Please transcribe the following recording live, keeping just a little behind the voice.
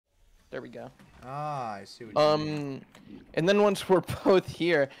There we go. Ah, I see what you mean. And then once we're both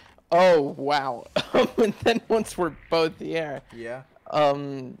here, oh wow. And then once we're both here, Yeah.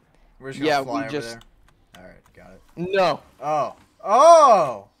 We're just gonna yeah, fly we over just. there. All right, got it. No. Oh.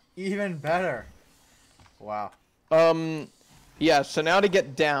 Oh, even better. Wow. Yeah. So now to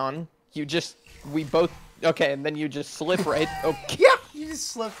get down, we both. Okay, and then you just slip right. Okay. Yeah, you just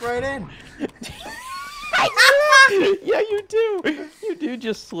slipped right in. Yeah, you do. You do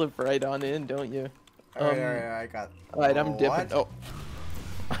just slip right on in, don't you? All right, I got. All right, I'm dipping. What? Oh,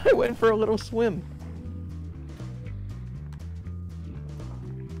 I went for a little swim.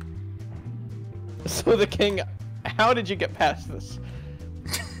 So the king, how did you get past this?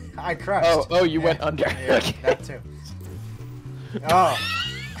 I crashed. Oh, you went under. Yeah, Okay. that too. Oh.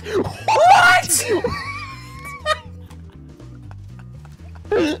 What?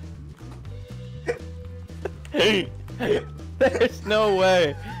 There's no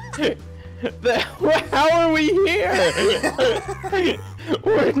way. How are we here?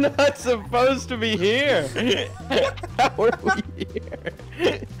 We're not supposed to be here. How are we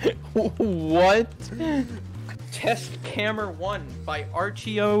here? What? Test Camera 1 by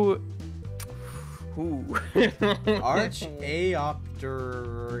Archeo. Ooh. Archaeopter.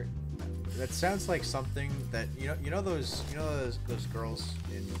 That sounds like something that you know those girls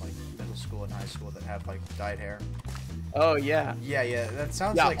in like middle school and high school that have like dyed hair. Oh yeah. Yeah. That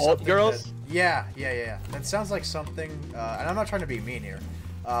sounds Yeah, like alt something. girls. Yeah. That sounds like something. And I'm not trying to be mean here.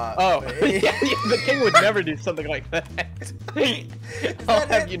 Oh, yeah, the king would never do something like that. I'll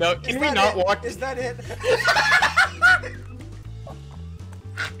have you know. Can we not walk? Is that it?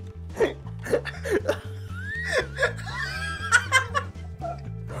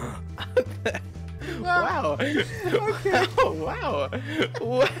 Wow. Okay. Wow.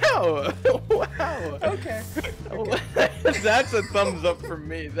 Wow. Wow. Okay. That's a thumbs up for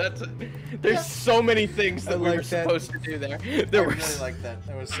me. There's so many things that we were supposed to do there. I really like that.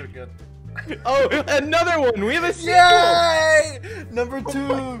 That was so good. Oh, another one. We have a sequel. Yay! Number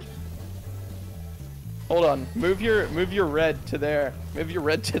 2. Hold on. Move your red to there. Move your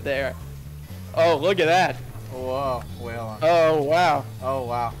red to there. Oh, look at that. Whoa. Wait, hold on. Oh, wow. Oh,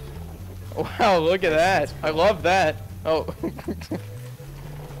 wow. Wow, look at that. I love that. Oh.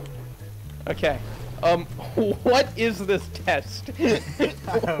 Okay. What is this test? I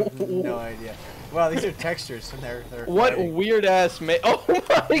have no idea. Wow, these are textures and they're what fighting. weird ass oh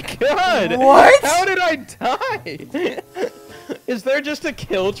my god! What? How did I die? Is there just a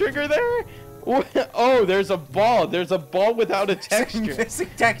kill trigger there? Oh, there's a ball. There's a ball without a texture. Missing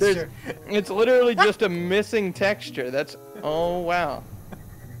texture. It's literally just a missing texture. That's oh wow.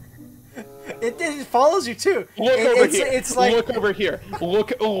 It follows you too. Look over here. It's like Look over here.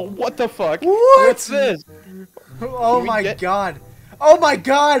 Look. Oh, what the fuck? What? What's this? Oh my god. Oh my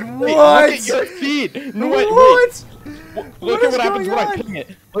god. Wait, What? look at your feet. No, What? Look What at is what happens when going I on? ping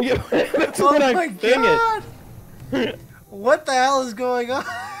it. Look at what happens Oh when I my ping god. it. What the hell is going on?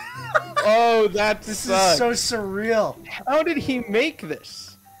 Oh, that This sucks. is so surreal. How did he make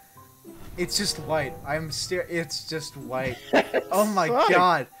this? It's just white. It's just white. Oh my sucks.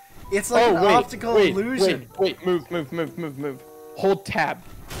 god. It's like an optical illusion. Wait, move. Hold tab.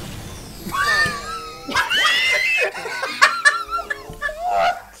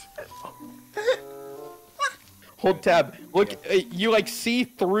 Hold tab. Look, you like see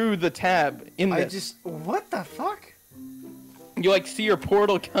through the tab in this. What the fuck? You like see your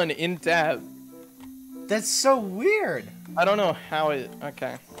portal gun in tab. That's so weird. I don't know how it.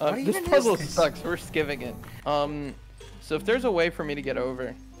 Okay. What This even puzzle is this? sucks. We're skipping it. So if there's a way for me to get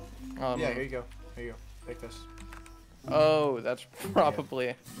over. Yeah, here you go. Here you go. Take this. Oh, that's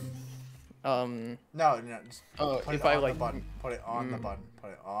probably. No. Just put if it I on like. the button. Put it on the button.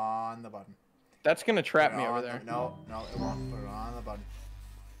 Put it on the button. That's gonna trap Put it me over on there. No, it won't. Put it on the button.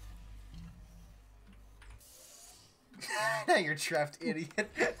 You're trapped, idiot.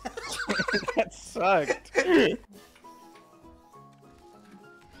 That sucked.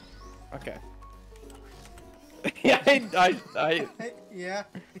 Okay. Yeah, I Yeah.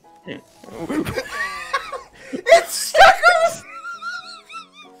 It's stuck on.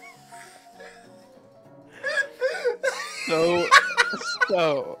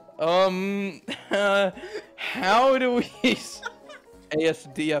 So, how do we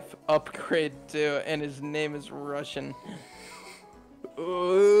ASDF upgrade to, and his name is Russian.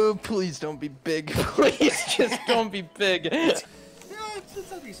 Oh, please don't be big. Please just don't be big. Yeah,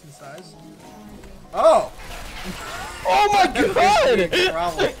 it's a decent size. Oh! Oh my god!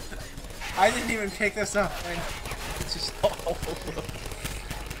 Problem. I didn't even pick this up. It's just.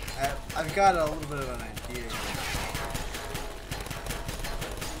 I've got a little bit of an idea.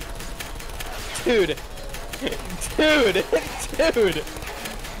 Dude! Dude! Dude!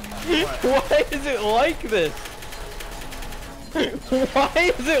 Why is it like this?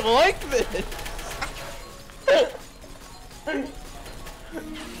 Why is it like this?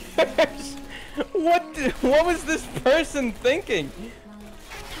 What was this person thinking?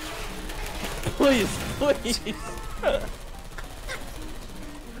 Please, please.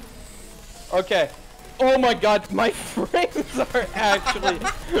 Okay. Oh my god, my frames are actually...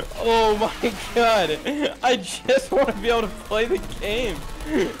 Oh my god. I just want to be able to play the game.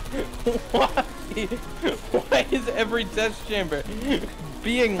 Why? Why is every test chamber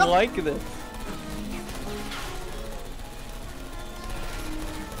being like this?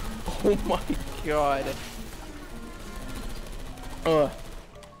 Oh my god. Oh.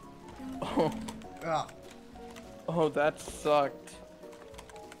 Oh, that sucked.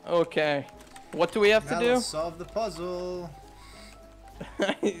 Okay. What do we have to do? Let's solve the puzzle.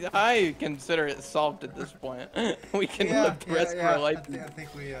 I consider it solved at this point. We can live the rest of our life in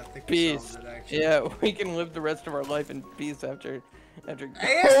peace. Solved it, actually. Yeah, we can live the rest of our life in peace after. Oh, and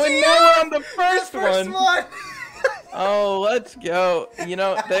ASDM! now we're on the first one. Oh, let's go. You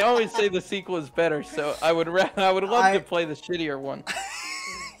know, they always say the sequel is better, so I would love to play the shittier one.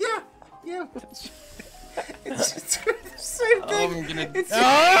 Yeah. It's the same thing. I'm gonna.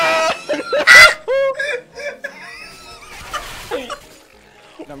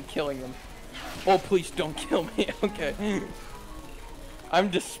 I'm killing them. Oh, please don't kill me. Okay. I'm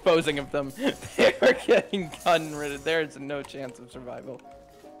disposing of them. They are getting gun rid of. There is no chance of survival.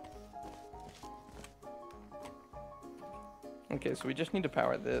 Okay, so we just need to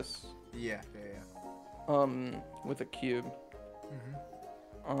power this. Yeah. With a cube.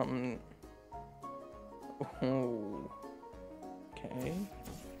 Oh. Okay.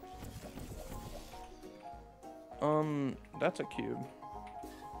 That's a cube.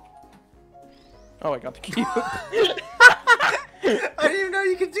 Oh, I got the cube. I didn't even know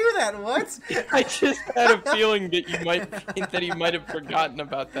you could do that. What? I just had a feeling that you might have forgotten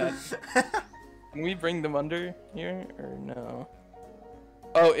about that. Can we bring them under here or no?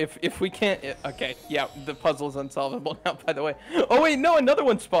 Oh, if we can't, okay, yeah, the puzzle's unsolvable now, by the way. Oh wait, no, another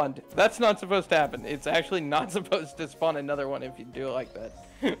one spawned. That's not supposed to happen. It's actually not supposed to spawn another one if you do it like that.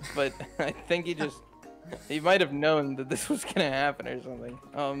 But I think he might have known that this was gonna happen or something.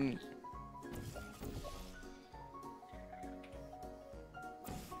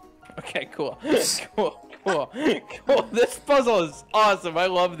 Okay, cool. Cool. This puzzle is awesome. I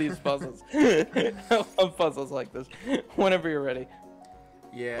love these puzzles. I love puzzles like this. Whenever you're ready.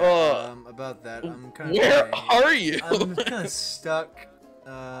 Yeah, about that, I'm kind of... Where are you? I'm kind of stuck.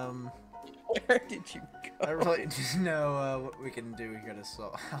 Where did you go? I really don't know what we can do here to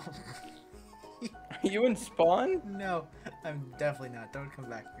solve. Are you in spawn? No, I'm definitely not. Don't come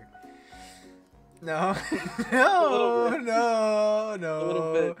back here. No. No. A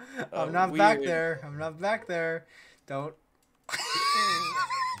little bit, I'm not back there. I'm not back there. Don't.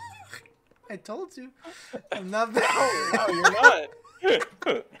 I told you. I'm not back there. No, you're not.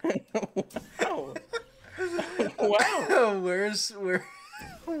 Wow. Wow. Where's the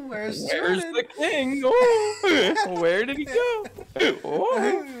king? Oh, where did he go?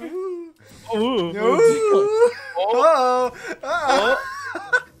 Oh. Oh.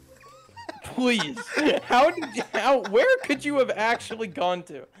 Please. Where could you have actually gone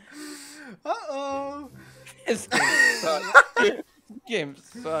to? This game sucks. This game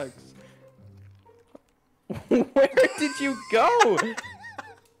sucks. Where did you go?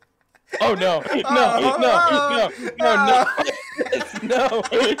 Oh no. No.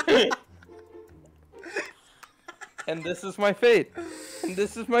 And this is my fate.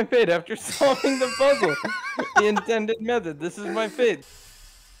 After solving the puzzle. The intended method. This is my fate.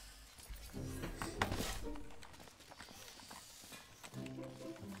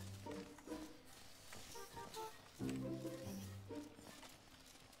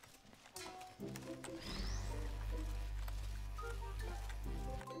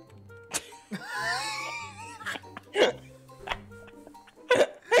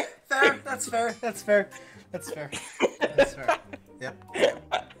 That's fair. Yep.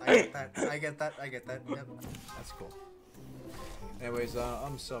 I get that. Yep. That's cool. Anyways,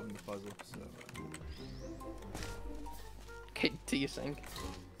 I'm solving the puzzle, so... Okay, do you think?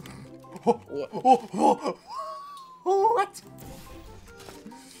 What?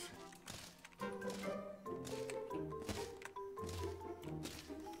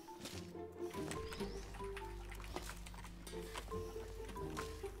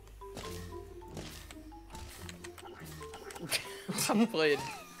 I've played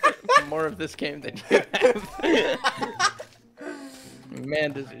more of this game than you have.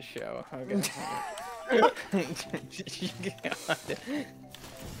 Man, does it show. Okay.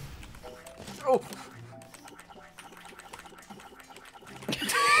 Oh.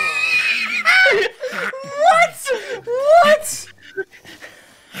 What? What?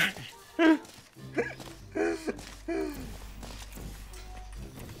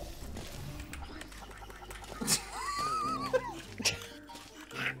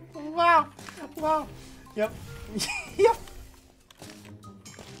 Wow. Wow. Yep. Yep.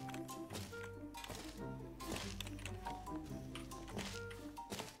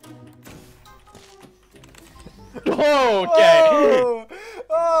 Okay. Oh.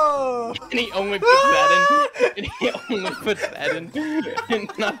 Oh. And he only puts that in. And he only puts that in.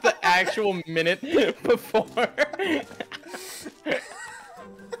 And not the actual minute before.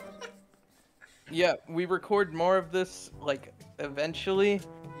 Yeah, we record more of this, like, eventually.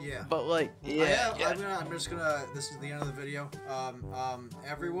 Yeah. But, like, yeah. I'm just gonna. This is the end of the video.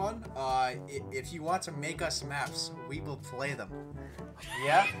 Everyone, if you want to make us maps, we will play them.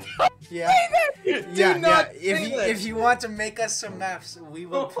 Yeah. Yeah. Yeah. If you want to make us some maps, we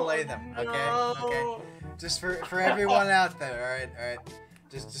will play them. Okay. No. Okay. Just for everyone out there. All right.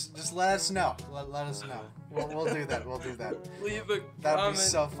 Just let us know. Let us know. We'll do that. We'll do that. Leave a That'd comment. be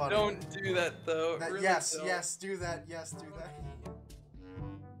so funny. Don't do that though. Really Yes. don't. Yes. Do that. Yes. Do that.